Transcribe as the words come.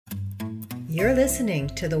You're listening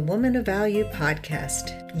to the Woman of Value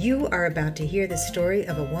podcast. You are about to hear the story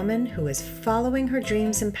of a woman who is following her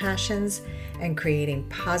dreams and passions and creating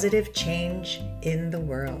positive change in the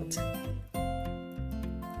world.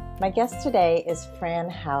 My guest today is Fran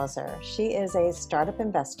Hauser. She is a startup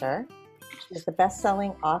investor. She's the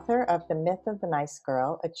best-selling author of The Myth of the Nice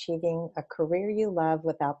Girl, Achieving a Career You Love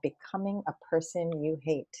Without Becoming a Person You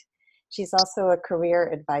Hate. She's also a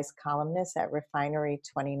career advice columnist at Refinery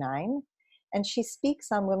 29, and she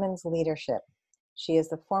speaks on women's leadership. She is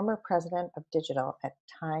the former president of digital at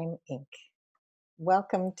Time Inc.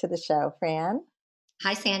 Welcome to the show, Fran.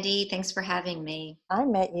 Hi, Sandy. Thanks for having me. I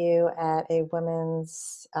met you at a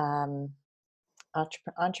women's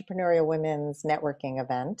entrepreneurial women's networking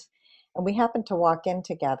event, and we happened to walk in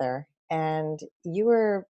together, and you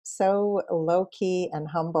were so low-key and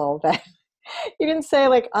humble that you didn't say,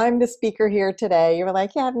 like, I'm the speaker here today. You were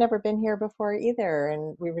like, yeah, I've never been here before either.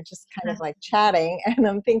 And we were just kind of like chatting, and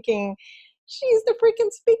I'm thinking, she's the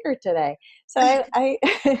freaking speaker today. So I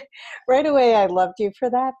right away, I loved you for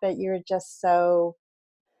that you were just so,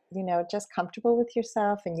 just comfortable with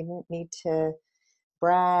yourself, and you didn't need to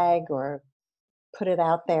brag or put it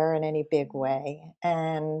out there in any big way.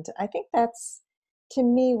 And I think that's, to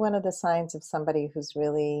me, one of the signs of somebody who's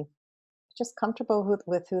really just comfortable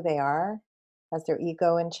with who they are, has their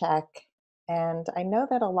ego in check. And I know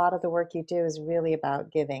that a lot of the work you do is really about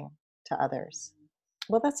giving to others.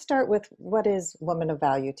 Well, let's start with, what is Woman of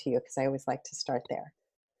Value to you? Because I always like to start there.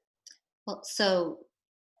 Well, so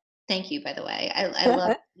thank you, by the way.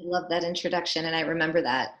 I love that introduction, and I remember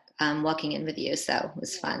that walking in with you, so it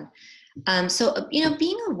was fun.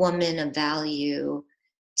 Being a woman of value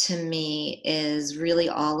to me is really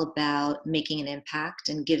all about making an impact,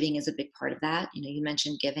 and giving is a big part of that. You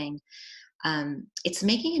mentioned giving. It's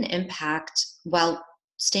making an impact while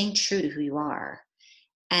staying true to who you are.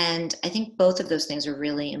 And I think both of those things are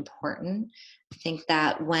really important. I think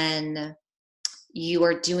that when you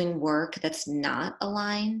are doing work that's not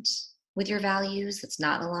aligned with your values, that's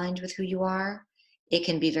not aligned with who you are, it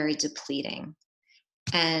can be very depleting.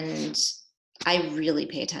 And I really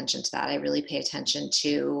pay attention to that. I really pay attention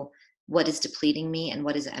to what is depleting me and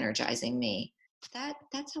what is energizing me.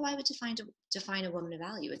 That's how I would define a woman of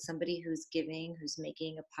value. It's somebody who's giving, who's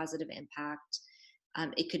making a positive impact.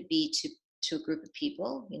 It could be to a group of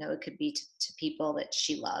people. It could be to people that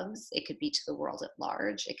she loves. It could be to the world at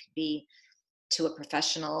large. It could be to a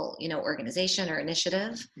professional, organization or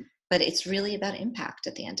initiative. But it's really about impact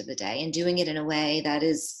at the end of the day, and doing it in a way that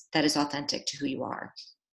is authentic to who you are.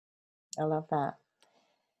 I love that.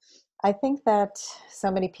 I think that so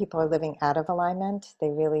many people are living out of alignment. They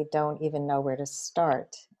really don't even know where to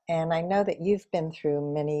start. And I know that you've been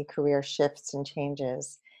through many career shifts and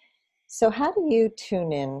changes. So how do you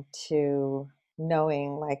tune in to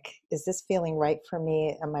knowing, like, is this feeling right for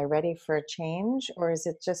me? Am I ready for a change? Or is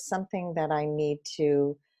it just something that I need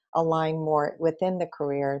to align more within the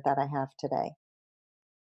career that I have today?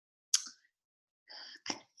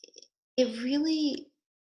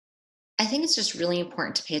 I think it's just really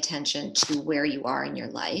important to pay attention to where you are in your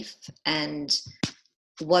life, and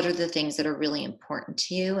what are the things that are really important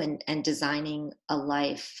to you, and designing a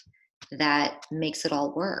life that makes it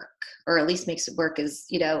all work, or at least makes it work as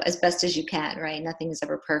best as you can, right? Nothing is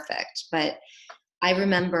ever perfect. But I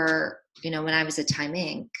remember, when I was at Time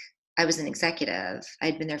Inc., I was an executive.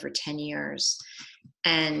 I'd been there for 10 years,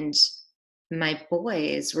 and my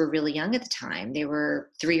boys were really young at the time. They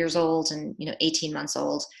were 3 years old and 18 months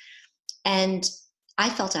old. And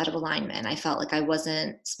I felt out of alignment. I felt like I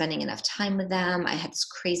wasn't spending enough time with them. I had this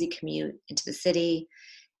crazy commute into the city,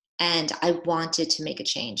 and I wanted to make a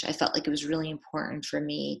change. I felt like it was really important for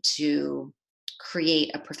me to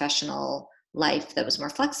create a professional life that was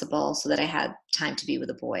more flexible, so that I had time to be with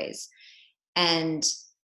the boys. And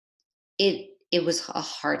it was a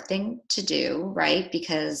hard thing to do, right?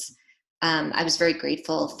 Because I was very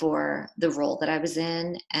grateful for the role that I was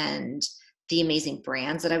in, and the amazing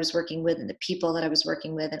brands that I was working with, and the people that I was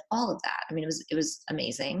working with, and all of that. I mean, it was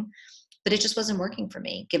amazing, but it just wasn't working for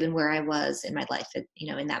me, given where I was in my life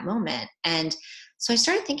in that moment. And so I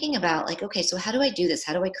started thinking about, like, okay, so how do I do this?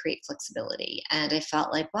 How do I create flexibility? And I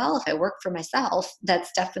felt like, well, if I work for myself,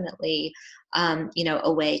 that's definitely,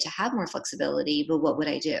 a way to have more flexibility. But what would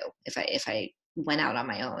I do if I went out on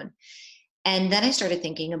my own? And then I started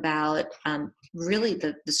thinking about really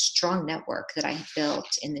the strong network that I had built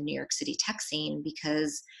in the New York City tech scene,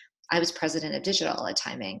 because I was president of digital at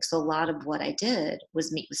Time Inc. So a lot of what I did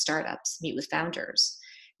was meet with startups, meet with founders.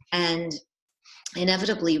 And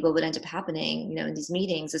inevitably what would end up happening, in these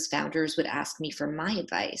meetings, is founders would ask me for my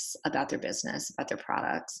advice about their business, about their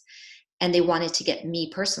products. and they wanted to get me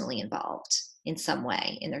personally involved in some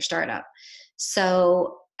way in their startup.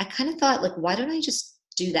 So I kind of thought, like, why don't I just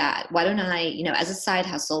do that? Why don't I, as a side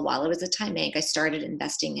hustle while I was at Time Inc., I started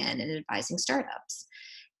investing in and advising startups.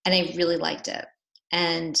 And I really liked it.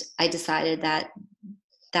 And I decided that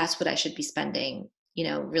that's what I should be spending,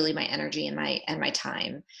 really my energy and my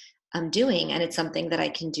time doing. And it's something that I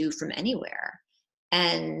can do from anywhere.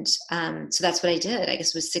 And so that's what I did. I guess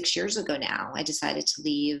it was 6 years ago now. I decided to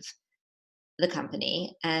leave the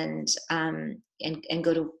company and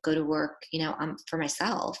go to work, for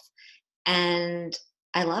myself. And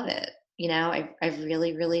I love it. I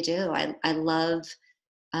really, really do. I love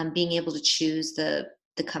being able to choose the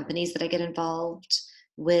companies that I get involved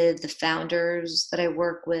with, the founders that I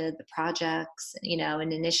work with, the projects,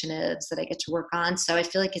 and initiatives that I get to work on. So I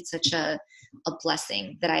feel like it's such a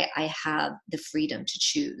blessing that I have the freedom to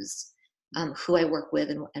choose who I work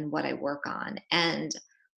with and what I work on. And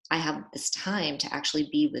I have this time to actually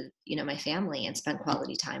be with, my family and spend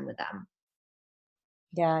quality time with them.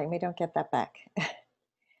 Yeah, and we don't get that back.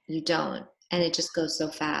 You don't. And it just goes so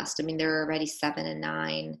fast. I mean, they're already 7 and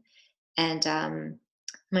 9. And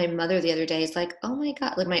my mother the other day is like, "Oh my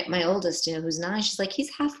God," like my oldest, who's 9, she's like, "He's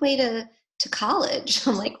halfway to college."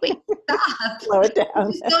 I'm like, "Wait, stop. Slow it down.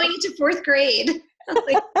 He's going into 4th grade." I'm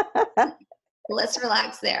like, let's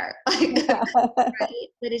relax there. Like, right?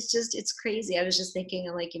 But it's crazy. I was just thinking,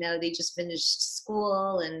 I'm like, they just finished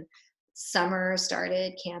school and summer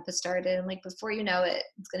started, campus started. I'm like, before you know it,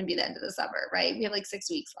 it's going to be the end of the summer, right? We have like 6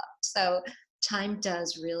 weeks left. So time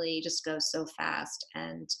does really just go so fast.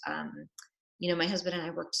 And, my husband and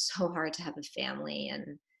I worked so hard to have a family,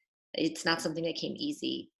 and it's not something that came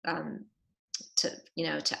easy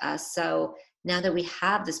to us. So now that we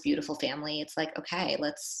have this beautiful family, it's like, okay,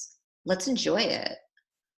 let's enjoy it.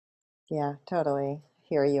 Yeah, totally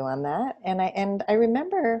hear you on that. And I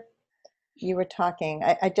remember you were talking.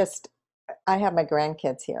 I have my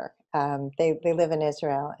grandkids here. They live in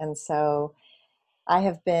Israel, and so I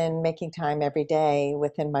have been making time every day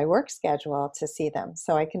within my work schedule to see them.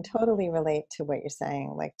 So I can totally relate to what you're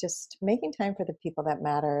saying, like just making time for the people that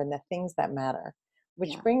matter and the things that matter.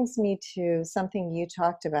 Which Yeah. brings me to something you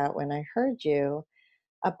talked about when I heard you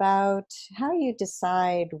about how you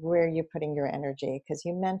decide where you're putting your energy. Because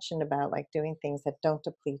you mentioned about like doing things that don't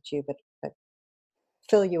deplete you, but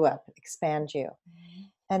fill you up, expand you.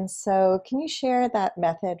 And so, can you share that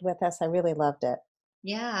method with us? I really loved it.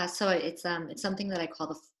 Yeah, so it's something that I call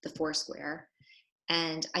the Foursquare,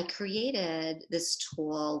 and I created this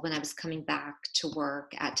tool when I was coming back to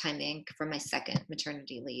work at Time Inc. from my second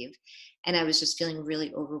maternity leave, and I was just feeling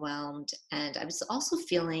really overwhelmed, and I was also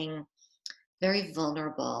feeling very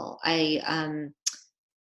vulnerable.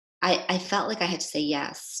 I felt like I had to say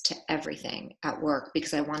yes to everything at work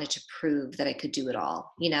because I wanted to prove that I could do it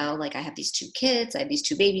all. Like I have these 2 kids, I have these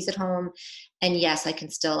 2 babies at home, and yes, I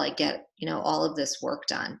can still like get all of this work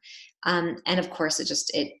done. And of course,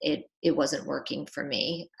 it wasn't working for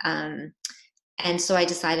me. And so I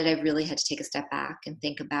decided I really had to take a step back and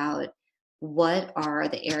think about what are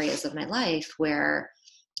the areas of my life where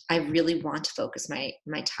I really want to focus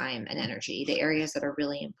my time and energy, the areas that are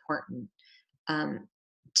really important um,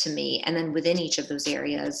 to me. And then within each of those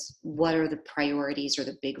areas, what are the priorities or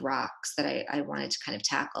the big rocks that I wanted to kind of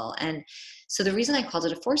tackle? And so the reason I called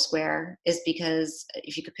it a Foursquare is because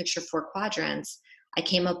if you could picture 4 quadrants, I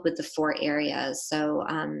came up with the 4 areas. So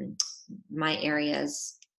my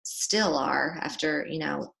areas still are, after,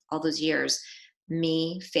 all those years,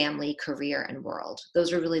 me, family, career, and world.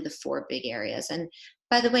 Those are really the 4 big areas. And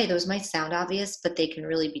by the way, those might sound obvious, but they can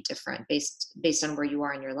really be different based on where you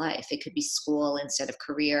are in your life. It could be school instead of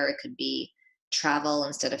career. It could be travel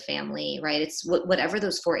instead of family, right? It's whatever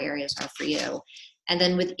those 4 areas are for you. And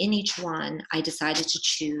then within each one, I decided to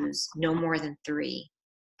choose no more than 3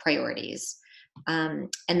 priorities. And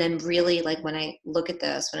then really, like when I look at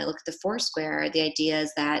this, when I look at the Foursquare, the idea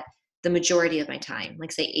is that the majority of my time,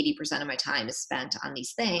 like say 80% of my time, is spent on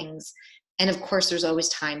these things. And of course, there's always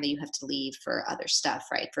time that you have to leave for other stuff,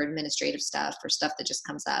 right? For administrative stuff, for stuff that just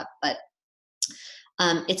comes up. But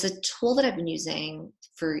it's a tool that I've been using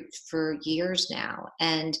for years now.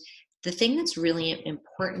 And the thing that's really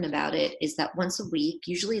important about it is that once a week,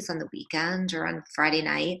 usually it's on the weekend or on Friday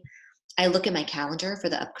night, I look at my calendar for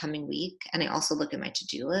the upcoming week, and I also look at my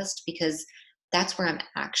to-do list because that's where I'm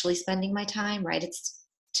actually spending my time, right? It's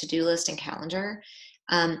to-do list and calendar.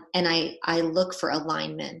 And I look for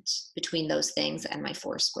alignment between those things and my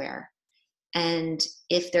Foursquare. And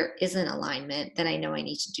if there isn't alignment, then I know I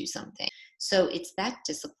need to do something. So it's that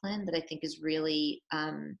discipline that I think is really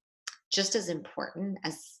just as important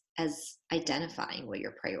as identifying what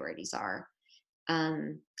your priorities are.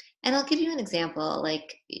 Um, And I'll give you an example,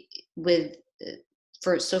 like with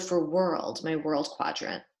for world, my world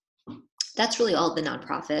quadrant. That's really all the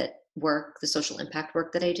nonprofit work, the social impact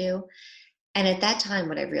work that I do. And at that time,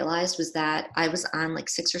 what I realized was that I was on like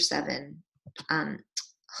 6 or 7 um,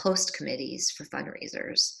 host committees for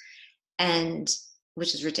fundraisers, and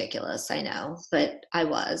which is ridiculous, I know, but I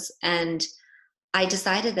was. And I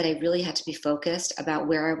decided that I really had to be focused about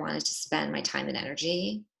where I wanted to spend my time and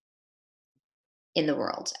energy in the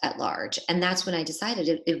world at large. And that's when I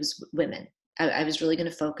decided it was women. I was really going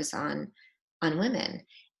to focus on women.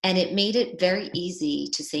 And it made it very easy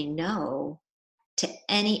to say no to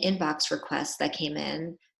any inbox requests that came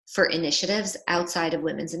in for initiatives outside of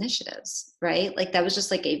women's initiatives, right? Like that was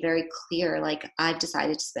just like a very clear, like I've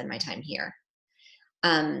decided to spend my time here.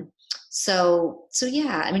 Um, so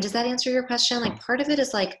yeah, I mean, does that answer your question? Like part of it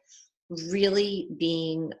is like really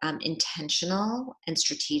being intentional and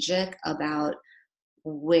strategic about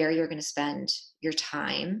where you're going to spend your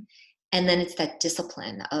time. And then it's that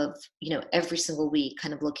discipline of, every single week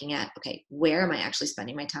kind of looking at, okay, where am I actually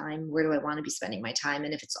spending my time? Where do I want to be spending my time?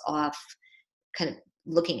 And if it's off, kind of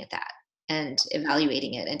looking at that and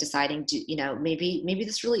evaluating it and deciding, maybe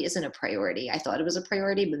this really isn't a priority. I thought it was a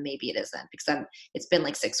priority, but maybe it isn't, because it's been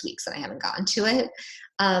like 6 weeks and I haven't gotten to it.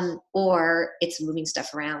 Or it's moving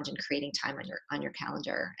stuff around and creating time on your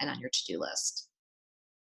calendar and on your to-do list.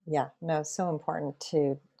 Yeah, no, so important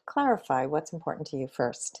to clarify what's important to you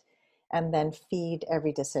first, and then feed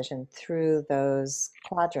every decision through those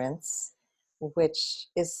quadrants, which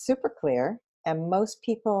is super clear. And most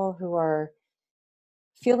people who are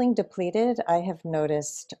feeling depleted, I have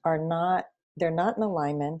noticed, they're not in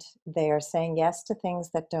alignment. They are saying yes to things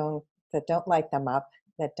that don't light them up,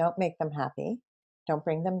 that don't make them happy, don't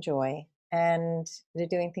bring them joy, and they're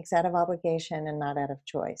doing things out of obligation and not out of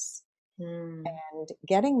choice. Hmm. And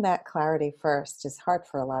getting that clarity first is hard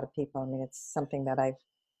for a lot of people. I mean, it's something that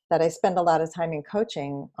I spend a lot of time in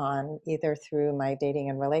coaching on, either through my dating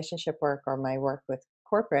and relationship work or my work with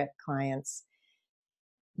corporate clients.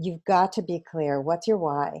 You've got to be clear. What's your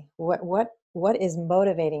why? What is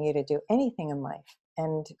motivating you to do anything in life?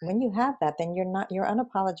 And when you have that, then you're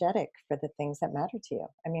unapologetic for the things that matter to you.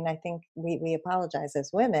 I mean, I think we apologize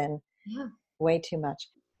as women Yeah. way too much.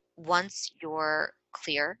 Once you're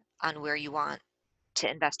clear on where you want to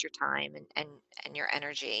invest your time and your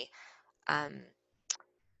energy, um,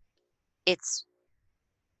 it's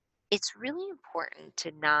it's really important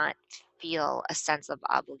to not feel a sense of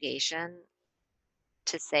obligation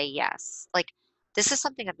to say yes. Like, this is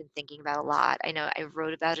something I've been thinking about a lot. I know I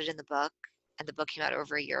wrote about it in the book, and the book came out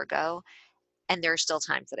over a year ago, and there are still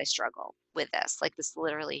times that I struggle with this. Like, this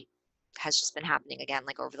literally has just been happening again,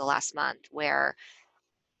 like over the last month, where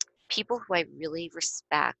people who I really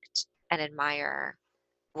respect and admire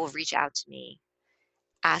will reach out to me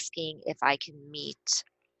asking if I can meet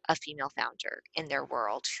a female founder in their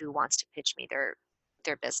world who wants to pitch me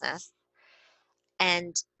their business.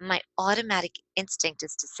 And my automatic instinct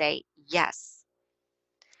is to say yes.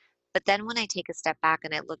 But then when I take a step back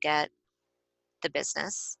and I look at the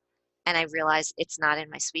business and I realize it's not in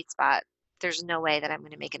my sweet spot, there's no way that I'm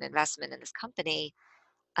going to make an investment in this company.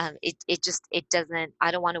 It doesn't,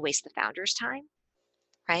 I don't want to waste the founder's time,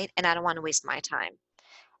 right? And I don't want to waste my time.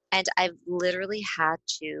 And I've literally had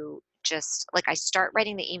to just like I start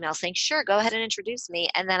writing the email saying, sure, go ahead and introduce me.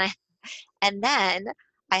 And then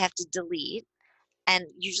I have to delete. And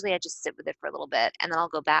usually I just sit with it for a little bit and then I'll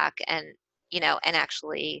go back and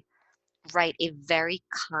actually write a very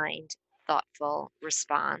kind, thoughtful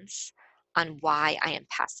response on why I am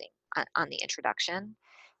passing on the introduction.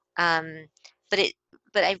 Um, but it,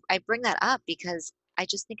 but I bring that up because I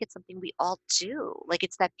just think it's something we all do. Like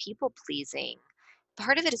it's that people pleasing.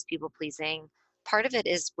 Part of it is people pleasing. Part of it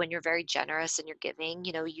is when you're very generous and you're giving,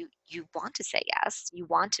 you want to say yes, you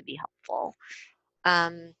want to be helpful.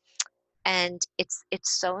 Um, and it's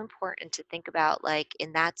so important to think about like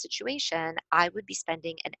in that situation, I would be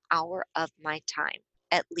spending an hour of my time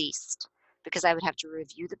at least because I would have to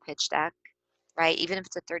review the pitch deck, right? Even if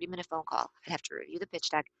it's a 30-minute phone call, I'd have to review the pitch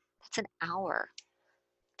deck. That's an hour.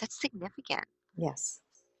 That's significant. Yes.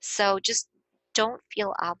 So just don't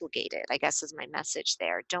feel obligated, I guess is my message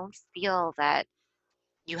there. Don't feel that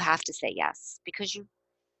you have to say yes because you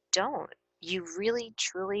don't. You really,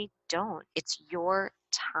 truly don't. It's your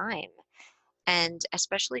time. And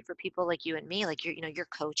especially for people like you and me, like you're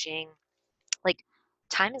coaching, like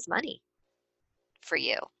time is money for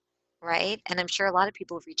you, right? And I'm sure a lot of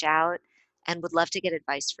people reach out and would love to get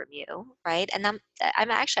advice from you, right? And I'm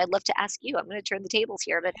actually I'd love to ask you. I'm going to turn the tables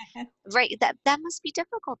here, but right, that must be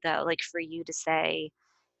difficult though, like for you to say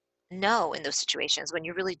no in those situations when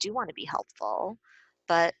you really do want to be helpful,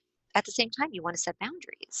 but at the same time, you want to set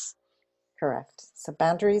boundaries. Correct. So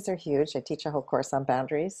boundaries are huge. I teach a whole course on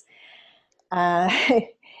boundaries. Uh,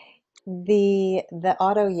 the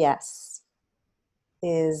auto yes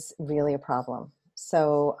is really a problem.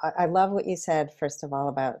 So I love what you said, first of all,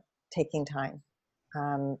 about taking time.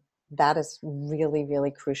 Um, that is really,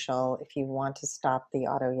 really crucial if you want to stop the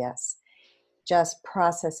auto yes. Just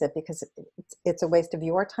process it because it's a waste of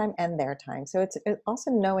your time and their time. So it's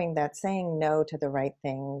also knowing that saying no to the right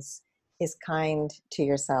things is kind to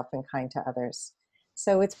yourself and kind to others.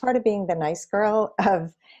 So it's part of being the nice girl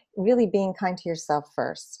of really being kind to yourself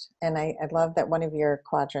first. And I love that one of your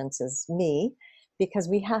quadrants is me because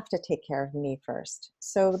we have to take care of me first.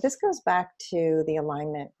 So this goes back to the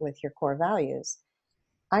alignment with your core values.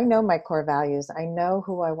 I know my core values. I know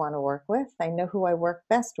who I want to work with. I know who I work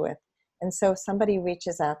best with. And so if somebody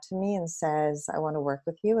reaches out to me and says, I want to work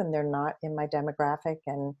with you, and they're not in my demographic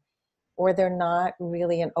and or they're not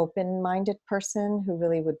really an open-minded person who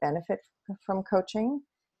really would benefit from coaching,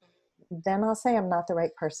 then I'll say I'm not the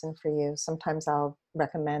right person for you. Sometimes I'll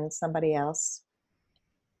recommend somebody else.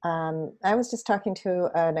 I was just talking to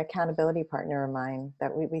an accountability partner of mine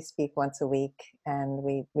that we speak once a week and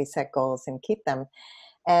we set goals and keep them.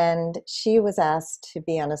 And she was asked to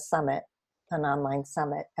be on a summit, an online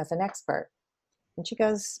summit, as an expert. And she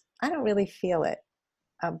goes, "I don't really feel it.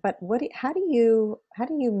 But how do you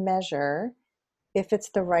measure if it's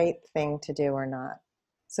the right thing to do or not?"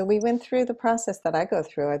 So we went through the process that I go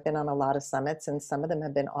through. I've been on a lot of summits, and some of them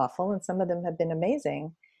have been awful, and some of them have been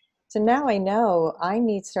amazing. So now I know I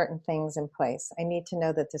need certain things in place. I need to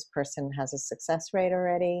know that this person has a success rate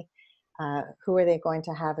already. Who are they going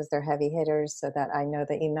to have as their heavy hitters so that I know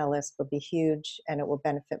the email list will be huge and it will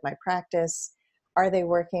benefit my practice? Are they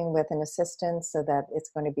working with an assistant so that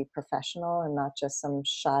it's going to be professional and not just some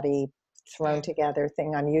shoddy thrown Mm. together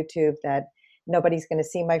thing on YouTube that nobody's going to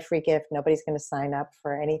see my free gift, nobody's going to sign up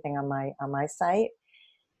for anything on my site?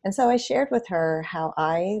 And so I shared with her how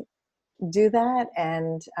I do that,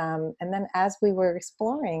 and then as we were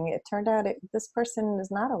exploring, it turned out this person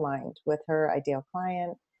is not aligned with her ideal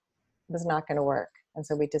client, was not going to work, and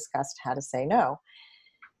so we discussed how to say no.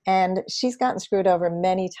 And she's gotten screwed over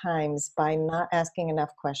many times by not asking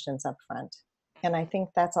enough questions up front, and I think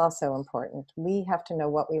that's also important. We have to know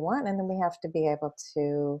what we want, and then we have to be able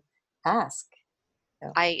to ask.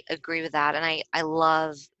 So, I agree with that. And I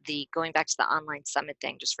love the going back to the online summit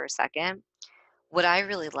thing just for a second. What I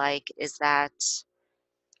really like is that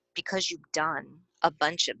because you've done a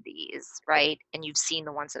bunch of these, right? And you've seen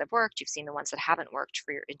the ones that have worked, you've seen the ones that haven't worked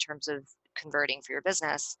for your in terms of converting for your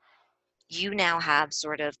business, you now have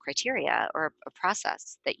sort of criteria or a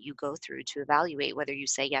process that you go through to evaluate whether you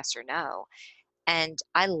say yes or no. And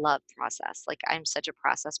I love process. Like I'm such a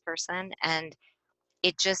process person, and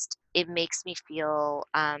it makes me feel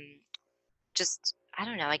just I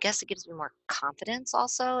don't know, I guess it gives me more confidence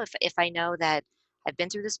also if I know that I've been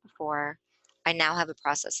through this before, I now have a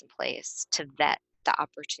process in place to vet the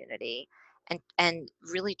opportunity and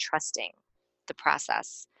really trusting the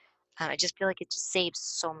process. I just feel like it just saves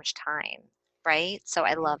so much time, right? So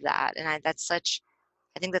I love that, and I think that's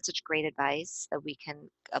such great advice that we can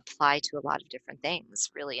apply to a lot of different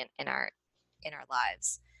things, really, in our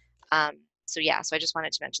lives. So yeah, so I just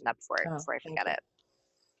wanted to mention that oh, before I thank forget you. it.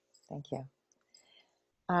 Thank you.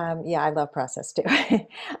 Yeah, I love process too.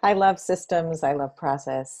 I love systems, I love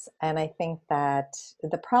process. And I think that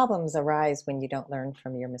the problems arise when you don't learn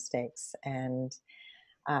from your mistakes. And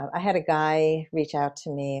I had a guy reach out to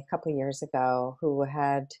me a couple years ago who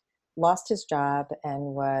had lost his job and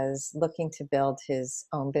was looking to build his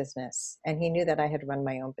own business. And he knew that I had run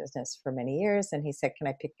my own business for many years. And he said, "Can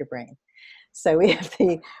I pick your brain?" So we have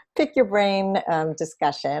the pick your brain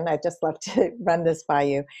discussion. I'd just love to run this by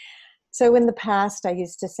you. So in the past, I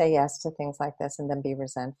used to say yes to things like this and then be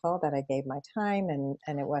resentful that I gave my time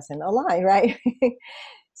and it wasn't a lie, right?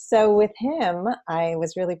 So with him, I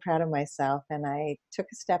was really proud of myself and I took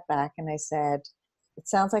a step back and I said, "It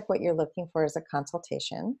sounds like what you're looking for is a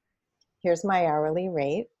consultation. Here's my hourly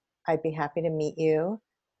rate. I'd be happy to meet you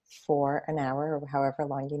for an hour or however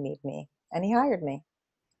long you need me." And he hired me.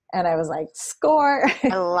 And I was like, score.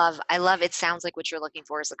 I love it sounds like what you're looking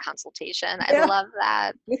for is a consultation. I Yeah. love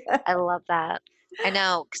that. I love that. I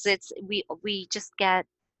know, because it's we just get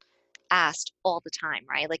asked all the time,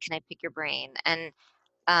 right? Like, can I pick your brain? And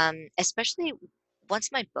especially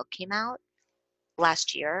once my book came out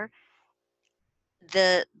last year,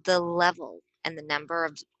 the level and the number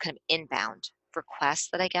of kind of inbound requests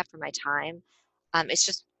that I get for my time, it's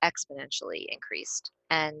just exponentially increased.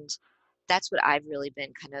 And that's what I've really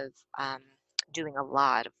been kind of doing a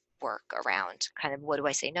lot of work around kind of what do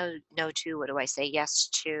I say no to, what do I say yes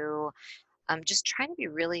to. Just trying to be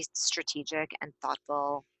really strategic and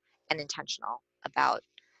thoughtful and intentional about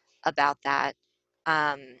that,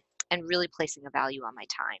 um, and really placing a value on my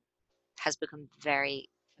time has become very,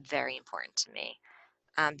 very important to me.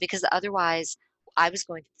 Because otherwise, I was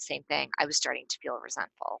going through the same thing. I was starting to feel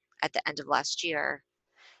resentful at the end of last year.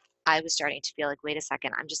 I was starting to feel like, wait a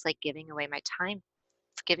second, I'm just like giving away my time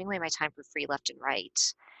for free left and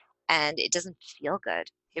right. And it doesn't feel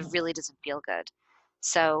good. It really doesn't feel good.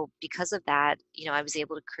 So because of that, I was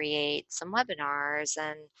able to create some webinars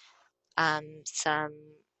and some,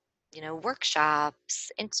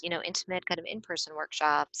 workshops, and intimate kind of in-person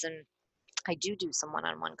workshops. And I do some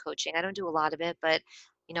one-on-one coaching. I don't do a lot of it, but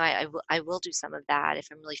I will do some of that if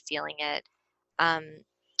I'm really feeling it. Um,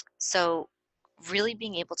 so really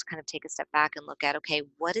being able to kind of take a step back and look at, okay,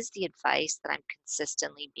 what is the advice that I'm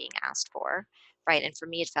consistently being asked for, right? And for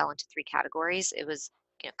me, it fell into three categories. It was,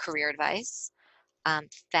 career advice,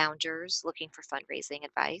 founders looking for fundraising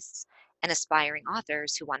advice, and aspiring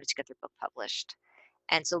authors who wanted to get their book published.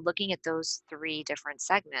 And so looking at those three different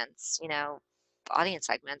segments, audience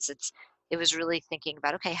segments, it was really thinking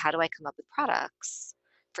about, okay, how do I come up with products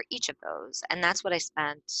for each of those? And that's what I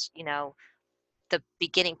spent, the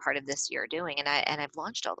beginning part of this year doing. And I've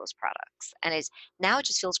launched all those products. And it's now it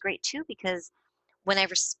just feels great too, because when I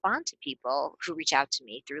respond to people who reach out to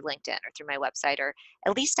me through LinkedIn or through my website, or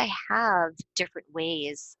at least I have different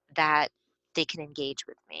ways that they can engage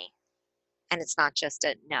with me. And it's not just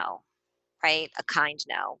a no, right? A kind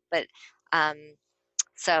no. But um,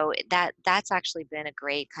 so that's actually been a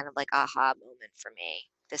great kind of like aha moment for me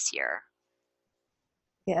this year.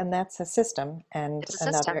 Yeah, and that's a system and It's a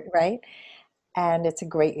another, system. right? And it's a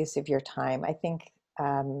great use of your time. I think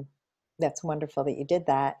that's wonderful that you did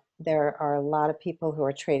that. There are a lot of people who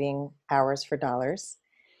are trading hours for dollars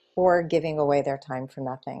or giving away their time for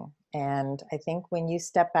nothing. And I think when you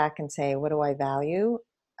step back and say, what do I value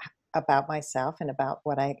about myself and about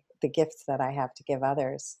the gifts that I have to give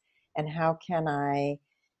others, and how can I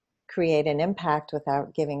create an impact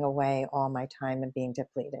without giving away all my time and being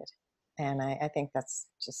depleted? And I think that's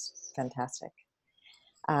just fantastic.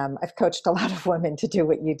 I've coached a lot of women to do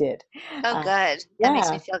what you did. Oh, Uh, good. That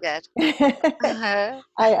makes me yeah. feel good. Uh-huh.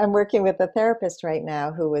 I'm working with a therapist right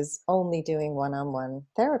now who is only doing one-on-one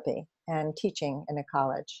therapy and teaching in a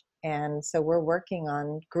college. And so we're working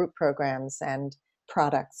on group programs and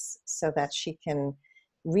products so that she can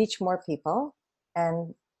reach more people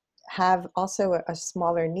and have also a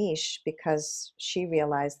smaller niche, because she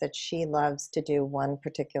realized that she loves to do one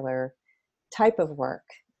particular type of work.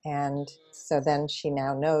 And so then she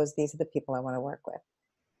now knows these are the people I want to work with.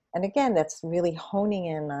 And again, that's really honing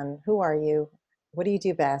in on who are you, what do you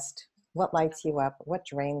do best, what lights you up, what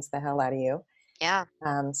drains the hell out of you. Yeah.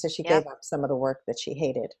 So she Yep. gave up some of the work that she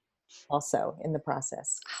hated also in the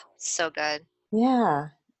process. So good. Yeah.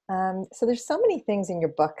 So there's so many things in your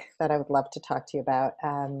book that I would love to talk to you about.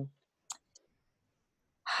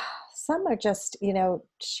 Some are just,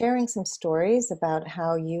 sharing some stories about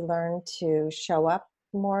how you learn to show up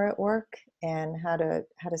more at work and how to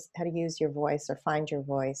use your voice or find your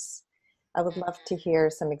voice. I would love to Mhm. hear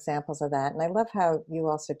some examples of that. And I love how you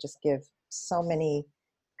also just give so many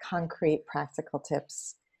concrete, practical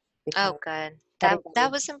tips Oh, because good. That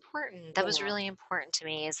everybody, was important. That was yeah. really important to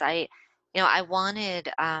me. Is I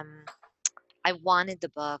wanted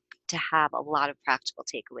the book to have a lot of practical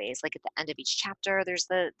takeaways. Like at the end of each chapter, there's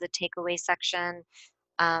the takeaway section.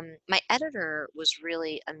 My editor was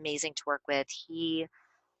really amazing to work with. He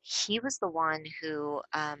was the one who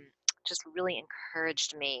just really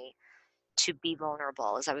encouraged me to be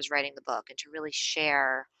vulnerable as I was writing the book and to really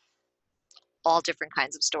share all different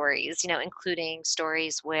kinds of stories, including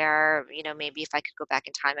stories where, maybe if I could go back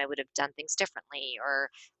in time, I would have done things differently, or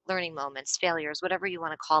learning moments, failures, whatever you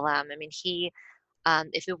want to call them. I mean,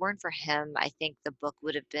 if it weren't for him, I think the book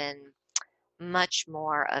would have been much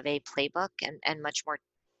more of a playbook and much more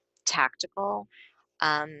tactical.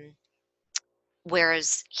 Um,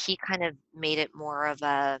 Whereas he kind of made it more of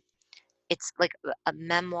it's like a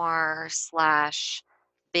memoir slash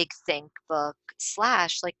big think book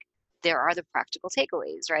slash like there are the practical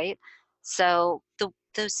takeaways, right? So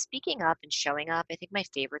the speaking up and showing up, I think my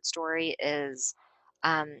favorite story is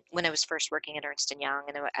when I was first working at Ernst and Young,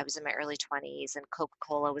 and I was in my early 20s, and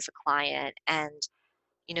Coca-Cola was a client, and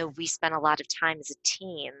we spent a lot of time as a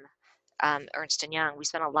team. Ernst and Young, we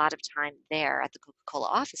spent a lot of time there at the Coca-Cola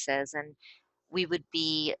offices, and we would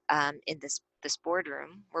be in this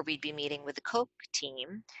boardroom where we'd be meeting with the Coke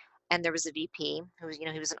team, and there was a VP who was,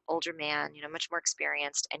 he was an older man, much more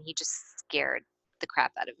experienced, and he just scared the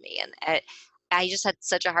crap out of me. And I just had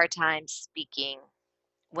such a hard time speaking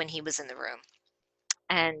when he was in the room.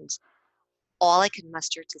 And all I could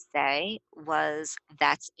muster to say was,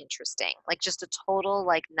 that's interesting. Like just a total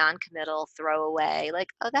like non-committal throwaway, like,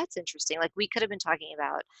 oh, that's interesting. Like we could have been talking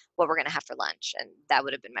about what we're gonna have for lunch, and that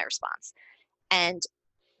would have been my response. And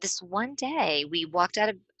this one day we walked out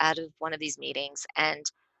of one of these meetings, and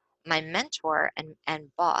my mentor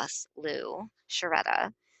and boss, Lou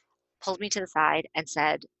Sharetta, pulled me to the side and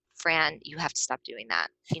said, Fran, you have to stop doing that.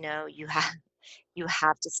 You know, you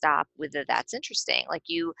have to stop with the that's interesting. Like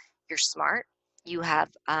you're smart. You have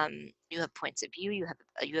points of view, you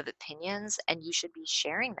have opinions, and you should be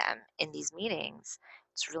sharing them in these meetings.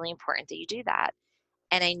 It's really important that you do that.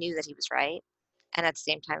 And I knew that he was right. And at the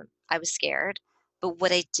same time, I was scared. But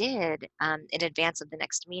what I did in advance of the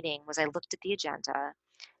next meeting was I looked at the agenda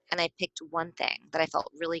and I picked one thing that I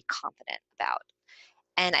felt really confident about.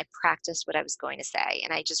 And I practiced what I was going to say.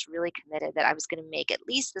 And I just really committed that I was going to make at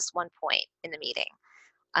least this one point in the meeting.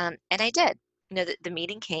 And I did. You know, the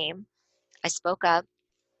meeting came, I spoke up,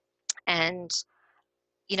 and,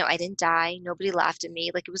 you know, I didn't die. Nobody laughed at me.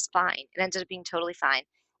 Like it was fine. It ended up being totally fine.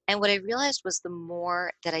 And what I realized was the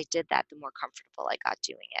more that I did that, the more comfortable I got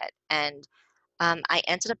doing it. And I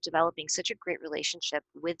ended up developing such a great relationship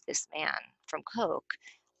with this man from Coke,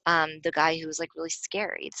 the guy who was like really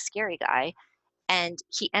scary, the scary guy. And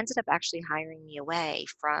he ended up actually hiring me away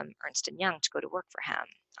from Ernst and Young to go to work for him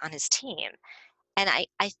on his team. And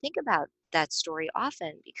I think about that story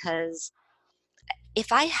often because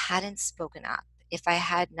if I hadn't spoken up, if I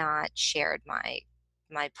had not shared my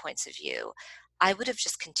points of view, I would have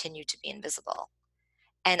just continued to be invisible.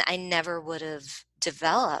 And I never would have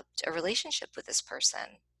developed a relationship with this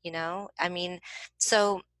person, you know? I mean,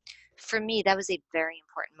 so for me, that was a very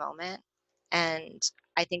important moment. And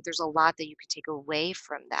I think there's a lot that you could take away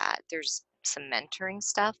from that. There's some mentoring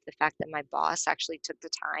stuff, the fact that my boss actually took the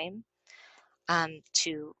time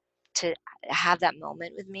to have that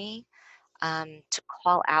moment with me, to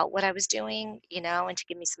call out what I was doing, you know, and to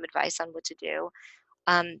give me some advice on what to do.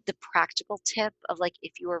 The practical tip of like,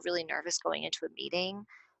 if you are really nervous going into a meeting,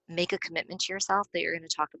 make a commitment to yourself that you're going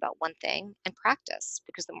to talk about one thing and practice,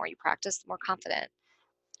 because the more you practice, the more confident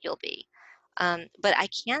you'll be. But I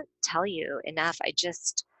can't tell you enough. I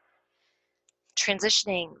just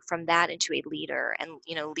transitioning from that into a leader and,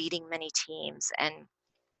 you know, leading many teams and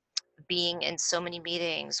being in so many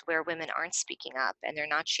meetings where women aren't speaking up and they're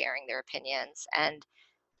not sharing their opinions. And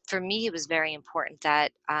for me, it was very important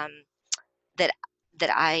that that that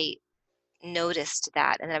I noticed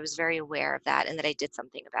that and that I was very aware of that and that I did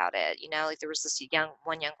something about it. You know, like there was this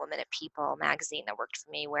one young woman at People magazine that worked for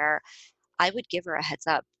me where I would give her a heads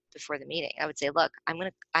up before the meeting. I would say, look, I'm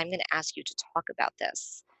gonna ask you to talk about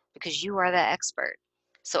this because you are the expert.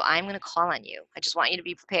 So I'm gonna call on you. I just want you to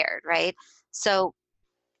be prepared, right? So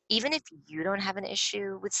even if you don't have an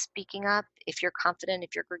issue with speaking up, if you're confident,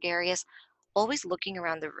 if you're gregarious, always looking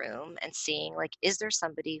around the room and seeing like, is there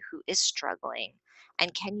somebody who is struggling?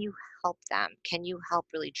 And can you help them? Can you help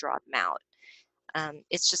really draw them out?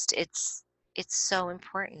 It's just, it's so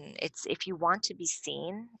important. It's if you want to be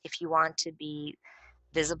seen, if you want to be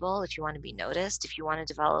visible, if you want to be noticed, if you want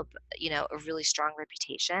to develop, you know, a really strong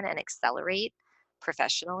reputation and accelerate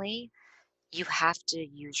professionally, you have to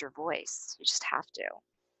use your voice. You just have to.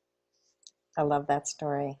 I love that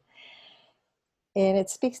story. And it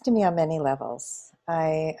speaks to me on many levels.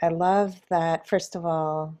 I love that, first of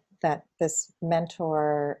all, that this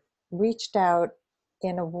mentor reached out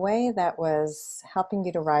in a way that was helping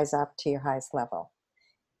you to rise up to your highest level.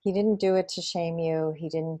 He didn't do it to shame you. He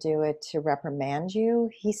didn't do it to reprimand you.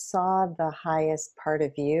 He saw the highest part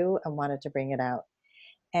of you and wanted to bring it out.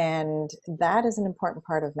 And that is an important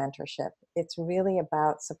part of mentorship. It's really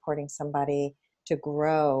about supporting somebody to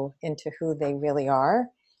grow into who they really are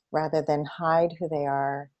rather than hide who they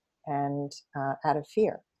are and out of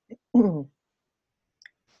fear.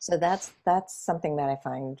 So that's something that I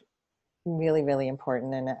find really, really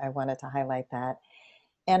important, and I wanted to highlight that.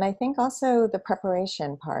 And I think also the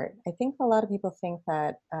preparation part. I think a lot of people think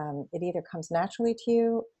that it either comes naturally to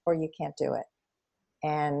you or you can't do it.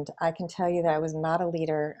 And I can tell you that I was not a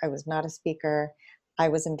leader, I was not a speaker, I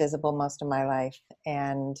was invisible most of my life.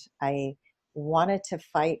 And I wanted to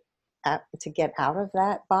fight to get out of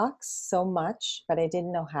that box so much, but I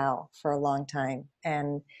didn't know how for a long time.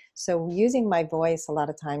 And so using my voice, a lot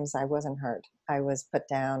of times I wasn't heard. I was put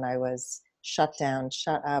down, I was shut down,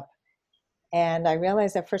 shut up. And I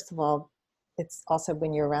realized that, first of all, it's also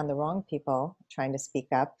when you're around the wrong people trying to speak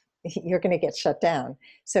up, you're going to get shut down.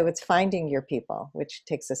 So it's finding your people, which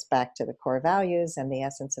takes us back to the core values and the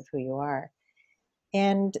essence of who you are.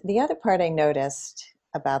 And the other part I noticed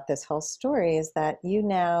about this whole story is that you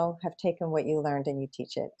now have taken what you learned and you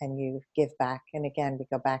teach it and you give back. And again, we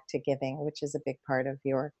go back to giving, which is a big part of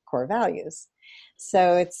your core values.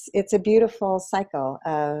 So it's a beautiful cycle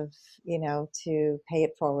of, to pay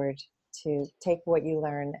it forward, to take what you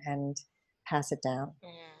learn and pass it down.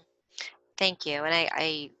 Mm, thank you. And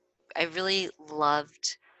I really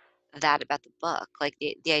loved that about the book, like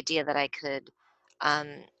the idea that I could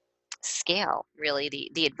um, scale really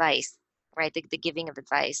the advice, right? The giving of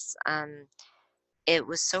advice. It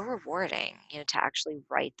was so rewarding, to actually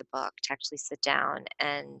write the book, to actually sit down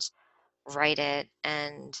and write it,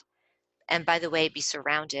 and by the way, be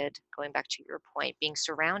surrounded, going back to your point, being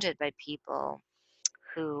surrounded by people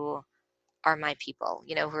who are my people,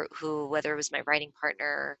 who whether it was my writing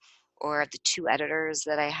partner or the two editors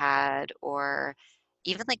that I had, or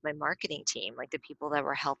even like my marketing team, like the people that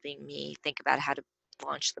were helping me think about how to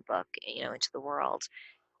launch the book, into the world.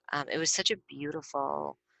 It was such a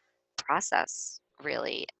beautiful process,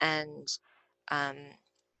 really, and um,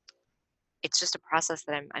 it's just a process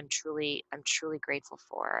that I'm truly grateful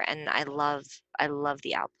for, and I love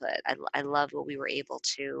the output. I love what we were able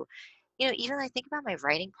to, even I think about my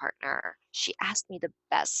writing partner. She asked me the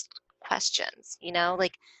best questions.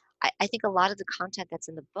 Like I think a lot of the content that's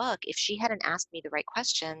in the book, if she hadn't asked me the right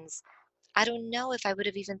questions, I don't know if I would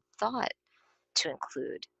have even thought to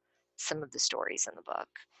include some of the stories in the book.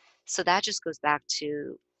 So that just goes back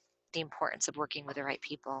to the importance of working with the right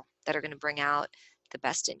people that are going to bring out the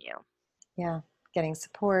best in you. Yeah, getting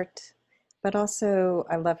support, but also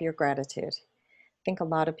I love your gratitude. I think a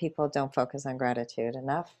lot of people don't focus on gratitude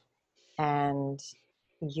enough. And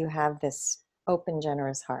you have this open,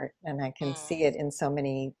 generous heart, and I can Mm. see it in so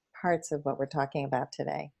many parts of what we're talking about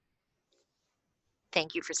today.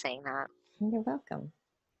 Thank you for saying that. You're welcome.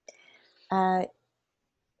 Uh,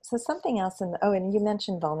 so something else oh, and you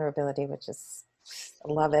mentioned vulnerability, which is,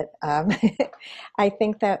 I love it. I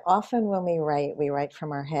think that often when we write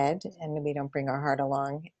from our head and we don't bring our heart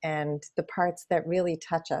along. And the parts that really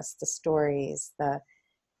touch us, the stories, the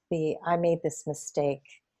I made this mistake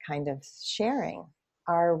kind of sharing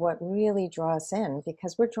are what really draw us in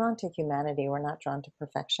because we're drawn to humanity. We're not drawn to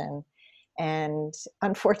perfection. And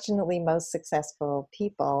unfortunately, most successful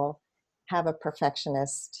people have a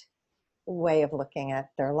perfectionist way of looking at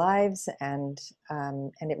their lives, and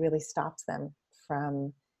it really stops them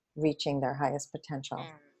from reaching their highest potential.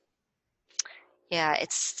 Mm. Yeah,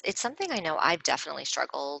 it's something I know I've definitely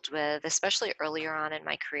struggled with, especially earlier on in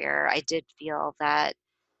my career. I did feel that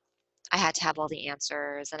I had to have all the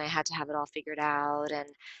answers and I had to have it all figured out. And,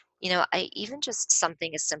 I even just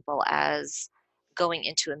something as simple as going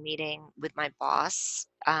into a meeting with my boss.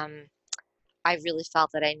 I really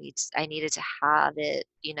felt that I needed to have it,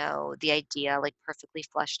 the idea like perfectly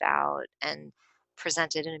fleshed out and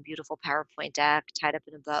presented in a beautiful PowerPoint deck, tied up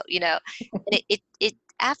in a bow, And it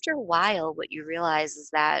after a while, what you realize is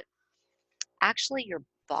that actually your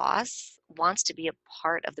boss wants to be a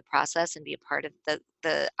part of the process and be a part of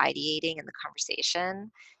the ideating and the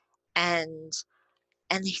conversation. And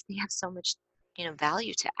they have so much,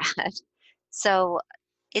 value to add. So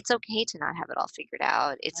it's okay to not have it all figured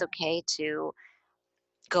out. It's okay to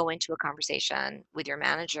go into a conversation with your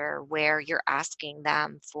manager where you're asking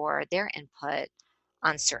them for their input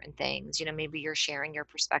on certain things. Maybe you're sharing your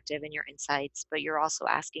perspective and your insights, but you're also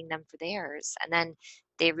asking them for theirs. And then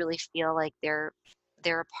they really feel like they're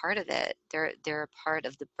a part of it. They're a part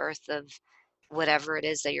of the birth of whatever it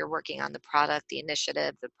is that you're working on, the product, the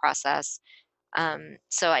initiative, the process.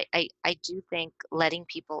 So I do think letting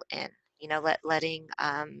people in,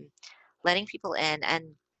 letting people in and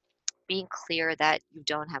being clear that you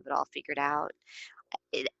don't have it all figured out.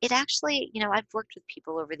 It actually, I've worked with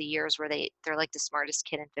people over the years where they're like the smartest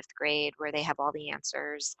kid in fifth grade, where they have all the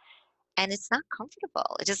answers, and it's not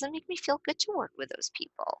comfortable. It doesn't make me feel good to work with those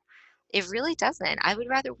people. It really doesn't. I would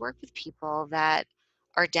rather work with people that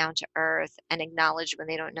are down to earth and acknowledge when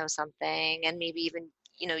they don't know something, and maybe even,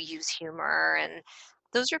 use humor. And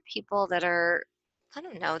those are people that are, I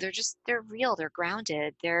don't know, they're real, they're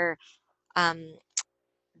grounded, um,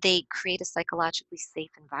 they create a psychologically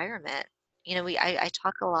safe environment. I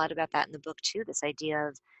talk a lot about that in the book too, this idea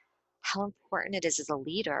of how important it is as a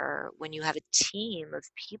leader when you have a team of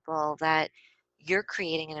people that you're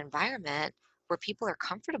creating an environment where people are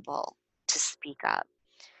comfortable to speak up.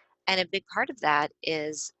 And a big part of that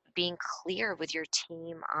is being clear with your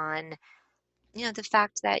team on, the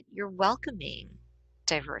fact that you're welcoming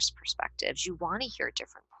diverse perspectives. You want to hear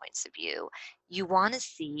different points of view. You want to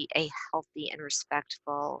see a healthy and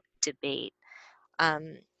respectful debate.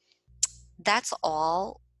 um, that's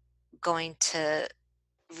all going to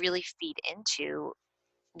really feed into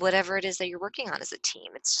whatever it is that you're working on as a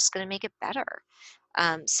team. It's just going to make it better.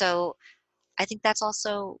 So I think that's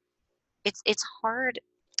also it's hard.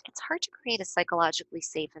 It's hard to create a psychologically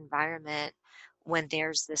safe environment when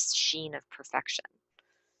there's this sheen of perfection.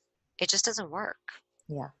 It just doesn't work.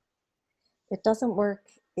 Yeah. It doesn't work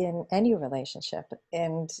in any relationship.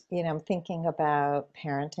 And, I'm thinking about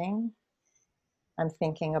parenting. I'm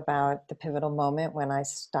thinking about the pivotal moment when I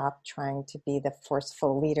stopped trying to be the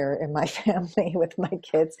forceful leader in my family with my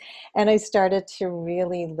kids. And I started to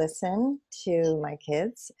really listen to my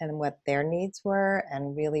kids and what their needs were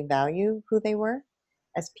and really value who they were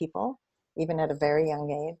as people, even at a very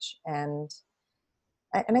young age. And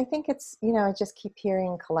I think it's, I just keep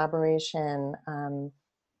hearing collaboration,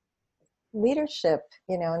 leadership,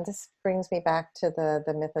 and this brings me back to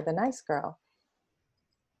the myth of the nice girl.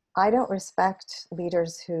 I don't respect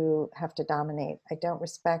leaders who have to dominate. I don't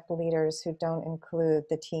respect leaders who don't include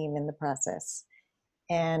the team in the process.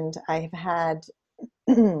 And I've had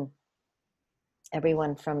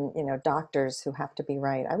everyone from, doctors who have to be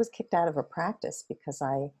right. I was kicked out of a practice because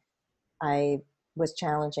I was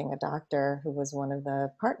challenging a doctor who was one of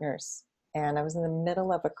the partners. And I was in the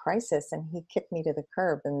middle of a crisis and he kicked me to the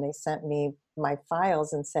curb and they sent me my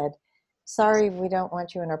files and said, sorry, we don't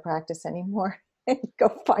want you in our practice anymore. Go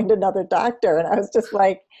find another doctor. And I was just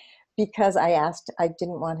like, because I asked, I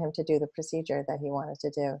didn't want him to do the procedure that he wanted to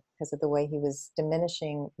do because of the way he was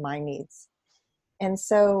diminishing my needs. And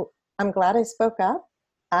so I'm glad I spoke up.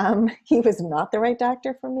 He was not the right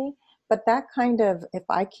doctor for me, but that kind of, if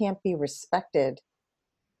I can't be respected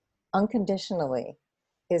unconditionally,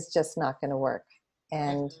 is just not going to work.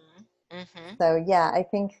 And Hmm. Hmm. so, yeah, I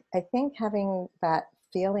think having that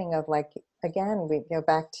feeling of like, again, we go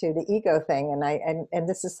back to the ego thing, and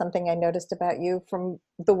this is something I noticed about you from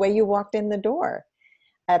the way you walked in the door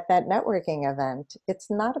at that networking event. It's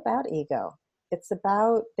not about ego. It's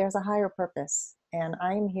about there's a higher purpose, and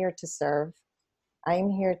I'm here to serve. I'm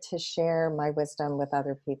here to share my wisdom with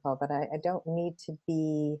other people, but I don't need to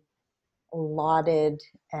be lauded,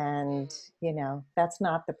 and that's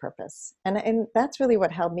not the purpose. And that's really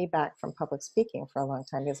what held me back from public speaking for a long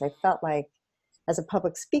time, because I felt like as a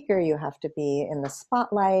public speaker you have to be in the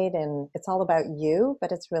spotlight and it's all about you,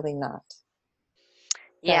 but it's really not.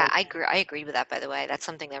 Yeah, So I agree with that, by the way. That's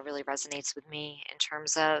something that really resonates with me in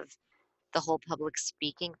terms of the whole public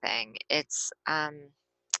speaking thing.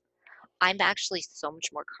 I'm actually so much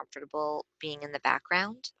more comfortable being in the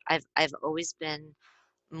background. I've always been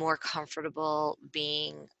more comfortable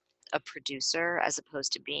being a producer as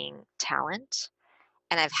opposed to being talent.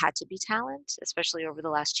 And I've had to be talent, especially over the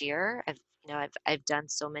last year. I've done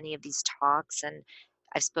so many of these talks and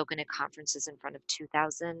I've spoken at conferences in front of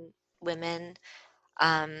 2,000 women.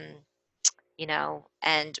 Um,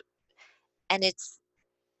 and it's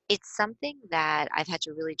something that I've had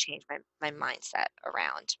to really change my mindset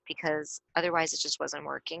around because otherwise it just wasn't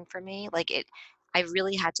working for me. I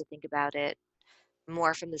really had to think about it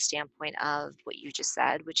more from the standpoint of what you just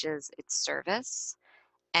said, which is it's service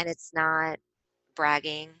and it's not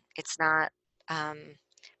bragging. It's not um,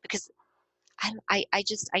 because I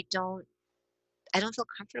just I don't feel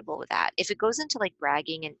comfortable with that. If it goes into like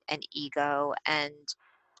bragging and ego and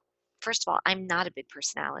first of all, I'm not a big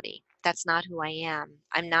personality. That's not who I am.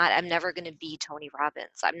 I'm never going to be Tony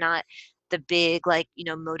Robbins. I'm not the big, like,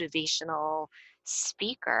 motivational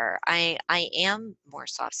speaker. I am more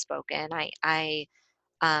soft spoken.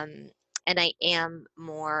 Um, and I am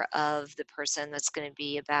more of the person that's going to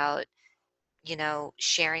be about,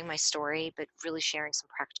 sharing my story, but really sharing some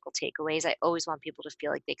practical takeaways. I always want people to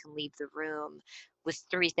feel like they can leave the room with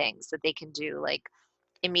three things that they can do, like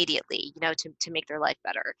immediately, to make their life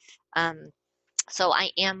better. Um, so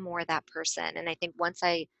I am more that person. And I think once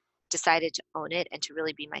I decided to own it and to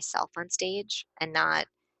really be myself on stage and not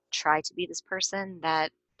try to be this person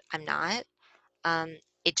that I'm not, um,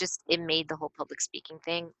 it made the whole public speaking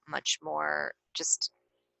thing much more just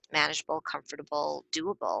manageable, comfortable,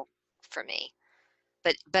 doable for me.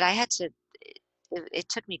 But I had to it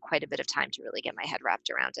took me quite a bit of time to really get my head wrapped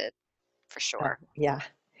around it for sure. yeah,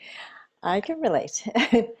 I can relate.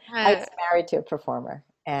 I Uh, was married to a performer,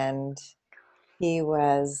 and he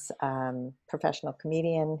was professional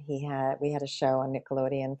comedian. We had a show on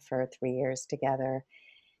Nickelodeon for 3 years together.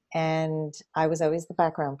 And I was always the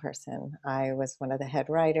background person. I was one of the head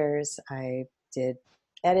writers. I did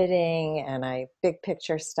editing and I big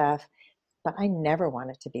picture stuff, but I never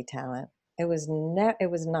wanted to be talent. It was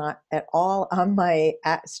not at all on my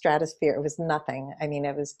stratosphere. It was nothing. I mean,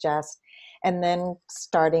 it was just, and then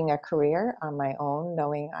starting a career on my own,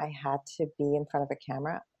 knowing I had to be in front of a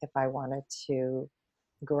camera if I wanted to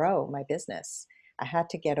grow my business. I had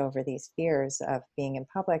to get over these fears of being in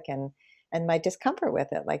public and my discomfort with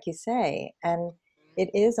it, like you say. And it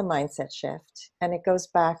is a mindset shift. And it goes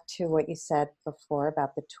back to what you said before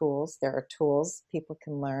about the tools. There are tools people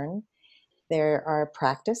can learn. There are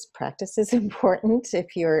practice. Practice is important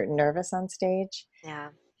if you're nervous on stage, Yeah.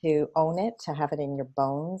 to own it, to have it in your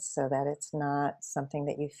bones so that it's not something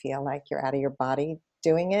that you feel like you're out of your body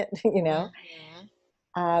doing it, you know?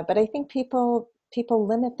 Hmm. But I think people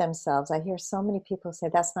limit themselves. I hear so many people say,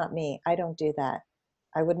 "That's not me. I don't do that.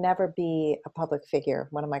 I would never be a public figure."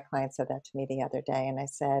 One of my clients said that to me the other day, and I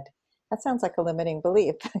said, "That sounds like a limiting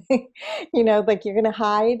belief." Like you're going to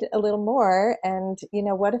hide a little more. And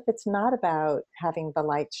what if it's not about having the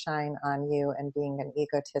light shine on you and being an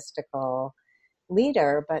egotistical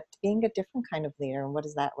leader, but being a different kind of leader? And what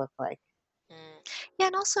does that look like? Mm. Yeah,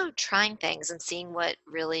 and also trying things and seeing what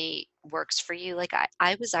really works for you. Like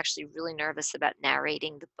I was actually really nervous about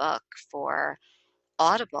narrating the book for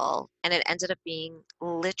Audible, and it ended up being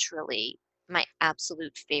literally my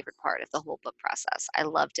absolute favorite part of the whole book process. I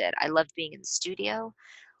loved it. I loved being in the studio.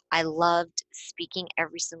 I loved speaking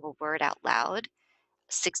every single word out loud,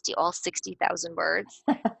 all 60,000 words.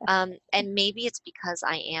 And maybe it's because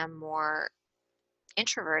I am more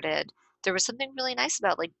introverted. There was something really nice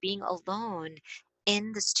about like being alone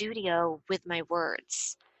in the studio with my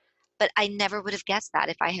words. But I never would have guessed that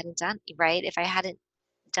if I hadn't done right? If I hadn't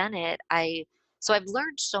done it, so I've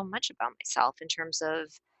learned so much about myself in terms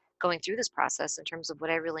of going through this process, in terms of what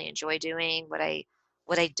I really enjoy doing, what I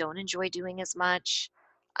don't enjoy doing as much.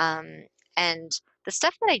 Um, and the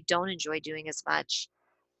stuff that I don't enjoy doing as much,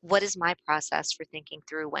 what is my process for thinking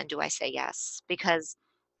through when do I say yes? Because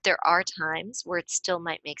there are times where it still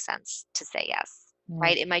might make sense to say yes, Mm,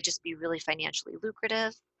 right? It might just be really financially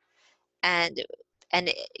lucrative and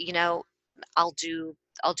and I'll do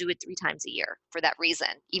I'll do it 3 times a year for that reason,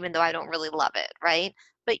 even though I don't really love it, right?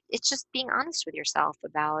 But it's just being honest with yourself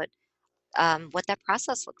about what that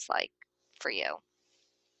process looks like for you.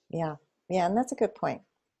 yeah. Yeah. And that's a good point,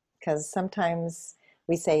 because sometimes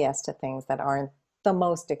we say yes to things that aren't the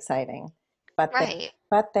most exciting, but they Right.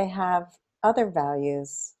 but they have other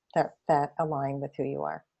values that align with who you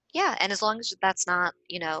are. Yeah, and as long as that's not,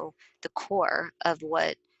 the core of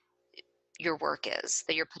what your work is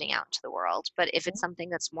that you're putting out into the world. But if it's something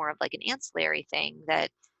that's more of like an ancillary thing that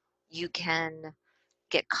you can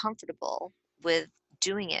get comfortable with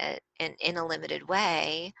doing it in a limited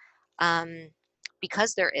way, um,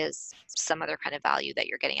 because there is some other kind of value that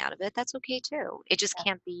you're getting out of it, that's okay too. It just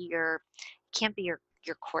can't be your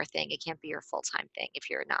core thing. It can't be your full-time thing if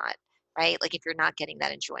you're not, right? Like if you're not getting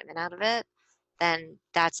that enjoyment out of it, then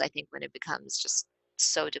that's I think when it becomes just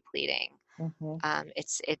so depleting. Hmm.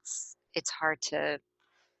 It's hard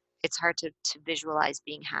to visualize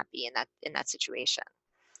being happy in that situation.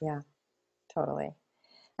 Yeah, totally.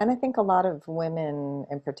 And I think a lot of women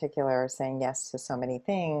in particular are saying yes to so many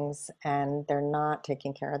things and they're not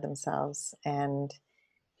taking care of themselves. And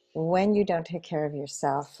when you don't take care of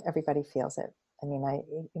yourself, everybody feels it. I mean,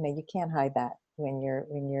 you can't hide that when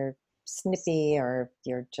you're snippy or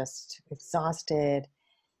you're just exhausted.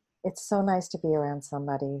 It's so nice to be around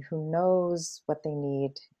somebody who knows what they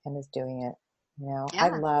need and is doing it. I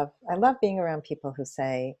Yeah. love being around people who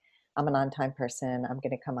say, "I'm an on-time person, I'm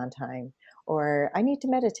going to come on time," or "I need to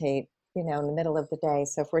meditate, in the middle of the day.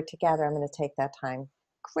 So if we're together, I'm going to take that time."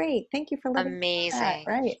 Great. Thank you for letting me know that. Amazing.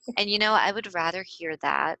 Right. And I would rather hear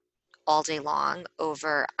that all day long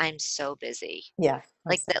over I'm so busy. Yeah. I'm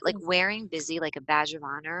Like so that, like busy. wearing busy like a badge of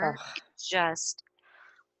honor, Oh, it just,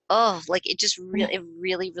 oh, like it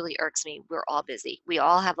really irks me. We're all busy. We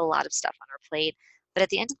all have a lot of stuff on our plate. But at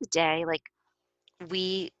the end of the day, like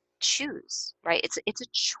we choose, right? It's a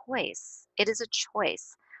choice. It is a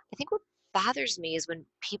choice. I think what bothers me is when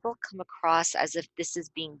people come across as if this is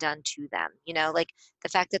being done to them, like the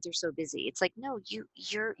fact that they're so busy. It's like, no,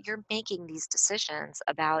 you're making these decisions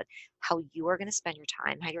about how you are going to spend your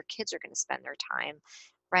time, how your kids are going to spend their time,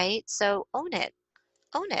 right? So own it.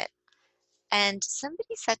 Own it. And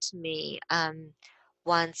somebody said to me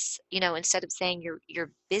once, instead of saying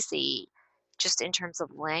you're busy, just in terms of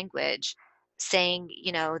language, saying,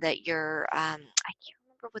 that you're, I can't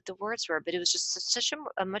remember what the words were, but it was just such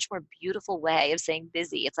a much more beautiful way of saying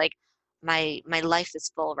busy. It's like my life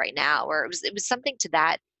is full right now, or it was something to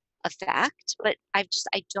that effect. But I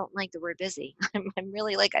don't like the word busy. I'm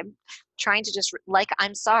really like I'm trying to just like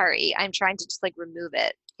I'm sorry. I'm trying to just like remove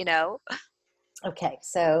it. okay.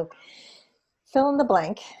 So fill in the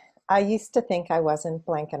blank. I used to think I wasn't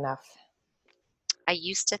blank enough. I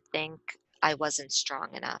used to think I wasn't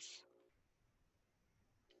strong enough.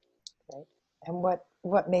 Right. And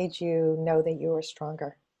what made you know that you were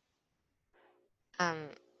stronger? Um,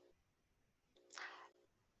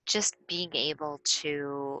 just being able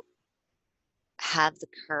to have the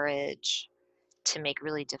courage to make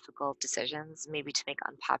really difficult decisions, maybe to make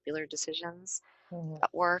unpopular decisions Mhm.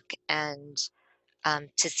 at work, and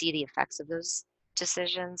to see the effects of those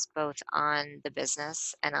decisions both on the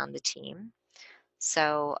business and on the team.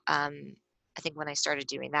 So I think when I started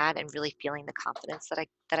doing that and really feeling the confidence that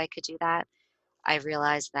I could do that, I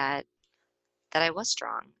realized that I was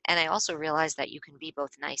strong. And I also realized that you can be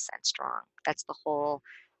both nice and strong. That's the whole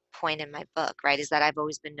point in my book, right? Is that I've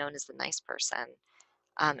always been known as the nice person.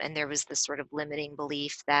 And there was this sort of limiting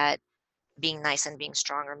belief that being nice and being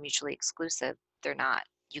strong are mutually exclusive. They're not.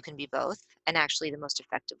 You can be both. And actually, the most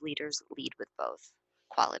effective leaders lead with both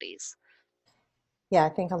qualities. Yeah, I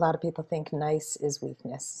think a lot of people think nice is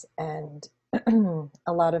weakness, and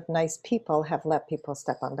a lot of nice people have let people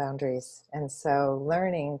step on boundaries. And so,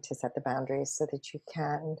 learning to set the boundaries so that you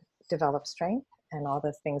can develop strength and all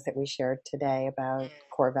the things that we shared today about Mm.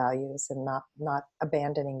 core values and not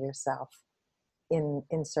abandoning yourself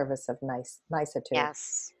in service of nicitude.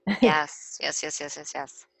 Yes. Yes. Yes. Yes. Yes. Yes.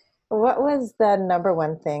 Yes. What was the number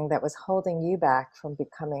one thing that was holding you back from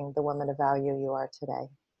becoming the woman of value you are today?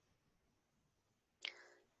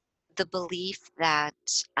 The belief that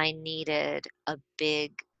I needed a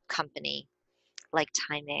big company like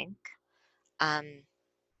Time Inc. Um,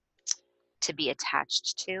 to be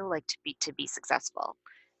attached to, like to be successful.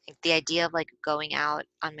 Like the idea of like going out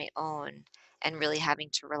on my own and really having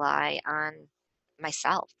to rely on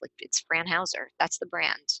myself. Like it's Fran Hauser. That's the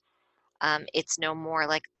brand. It's no more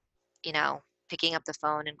like, you know, picking up the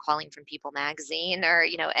phone and calling from People magazine or,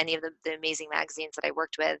 any of the amazing magazines that I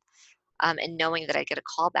worked with, and knowing that I get a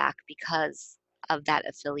call back because of that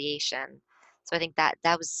affiliation. So I think that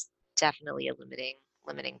was definitely a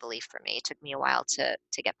limiting belief for me. It took me a while to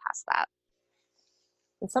get past that.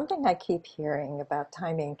 And something I keep hearing about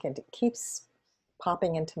Time Inc. and it keeps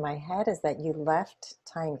popping into my head is that you left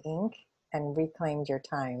Time Inc. and reclaimed your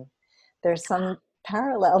time. There's some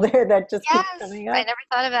parallel there that just keeps Yes, coming I up. never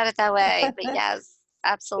thought about it that way, but yes,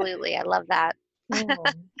 absolutely. I love that. Hmm.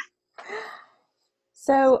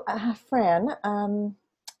 So, Fran,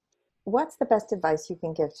 what's the best advice you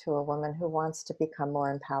can give to a woman who wants to become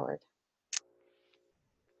more empowered?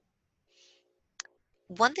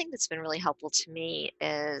 One thing that's been really helpful to me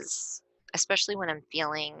is, especially when I'm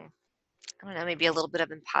feeling, I don't know, maybe a little bit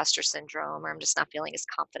of imposter syndrome, or I'm just not feeling as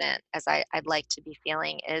confident as I'd like to be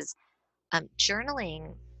feeling, is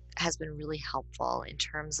journaling has been really helpful in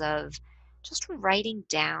terms of just writing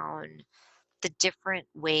down the different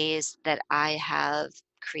ways that I have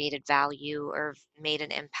created value or made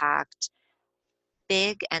an impact,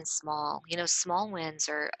 big and small. Small wins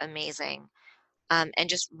are amazing. And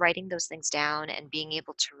just writing those things down and being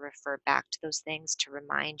able to refer back to those things to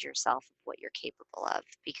remind yourself of what you're capable of.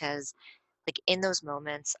 Because, like, in those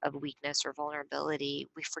moments of weakness or vulnerability,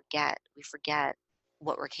 we forget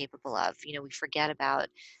what we're capable of. We forget about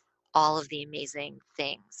all of the amazing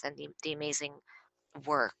things and the amazing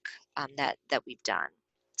work, that we've done.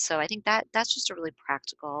 So I think that's just a really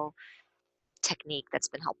practical technique that's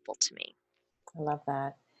been helpful to me. I love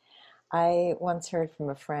that. I once heard from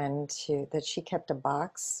a friend that she kept a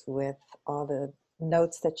box with all the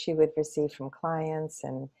notes that she would receive from clients.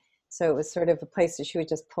 And so it was sort of a place that she would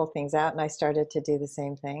just pull things out. And I started to do the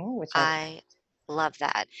same thing, which I I love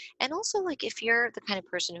that. And also, like, if you're the kind of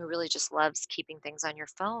person who really just loves keeping things on your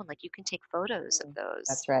phone, like, you can take photos of Mm, those,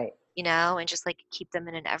 that's right. and just like keep them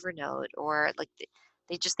in an Evernote, or like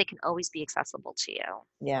they can always be accessible to you.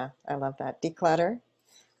 Yeah, I love that. Declutter,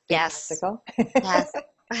 be Yes. practical. Yes.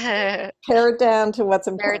 Pare Pare it down to what's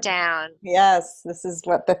it important. down. Yes, this is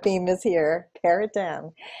what the theme is here. Pare it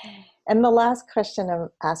down. And the last question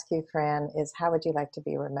I'll ask you, Fran, is how would you like to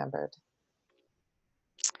be remembered?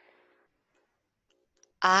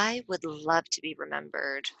 I would love to be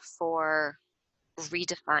remembered for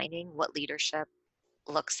redefining what leadership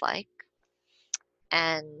looks like.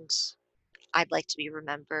 And I'd like to be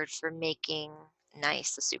remembered for making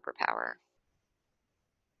nice a superpower.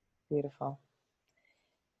 Beautiful.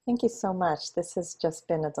 Thank you so much. This has just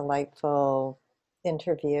been a delightful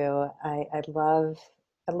interview. I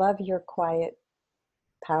love your quiet,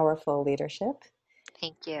 powerful leadership.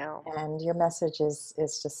 Thank you. And your message is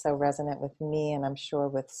just so resonant with me, and I'm sure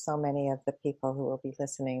with so many of the people who will be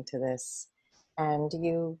listening to this. And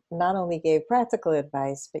you not only gave practical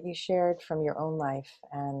advice, but you shared from your own life.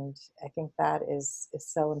 And I think that is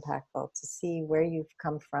so impactful to see where you've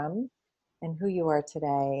come from and who you are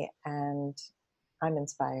today. And I'm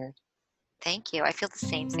inspired. Thank you. I feel the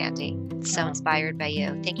same, Sandy. So Oh, inspired by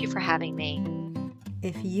you. Thank you for having me.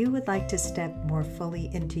 If you would like to step more fully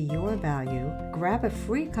into your value, grab a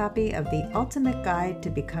free copy of The Ultimate Guide to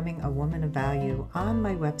Becoming a Woman of Value on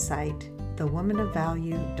my website,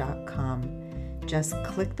 thewomanofvalue.com. Just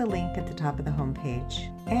click the link at the top of the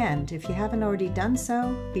homepage. And if you haven't already done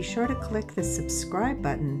so, be sure to click the subscribe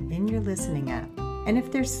button in your listening app. And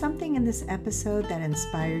if there's something in this episode that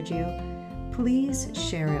inspired you, please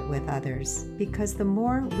share it with others, because the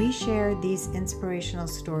more we share these inspirational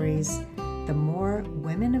stories, the more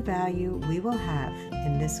women of value we will have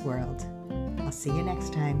in this world. I'll see you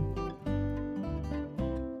next time.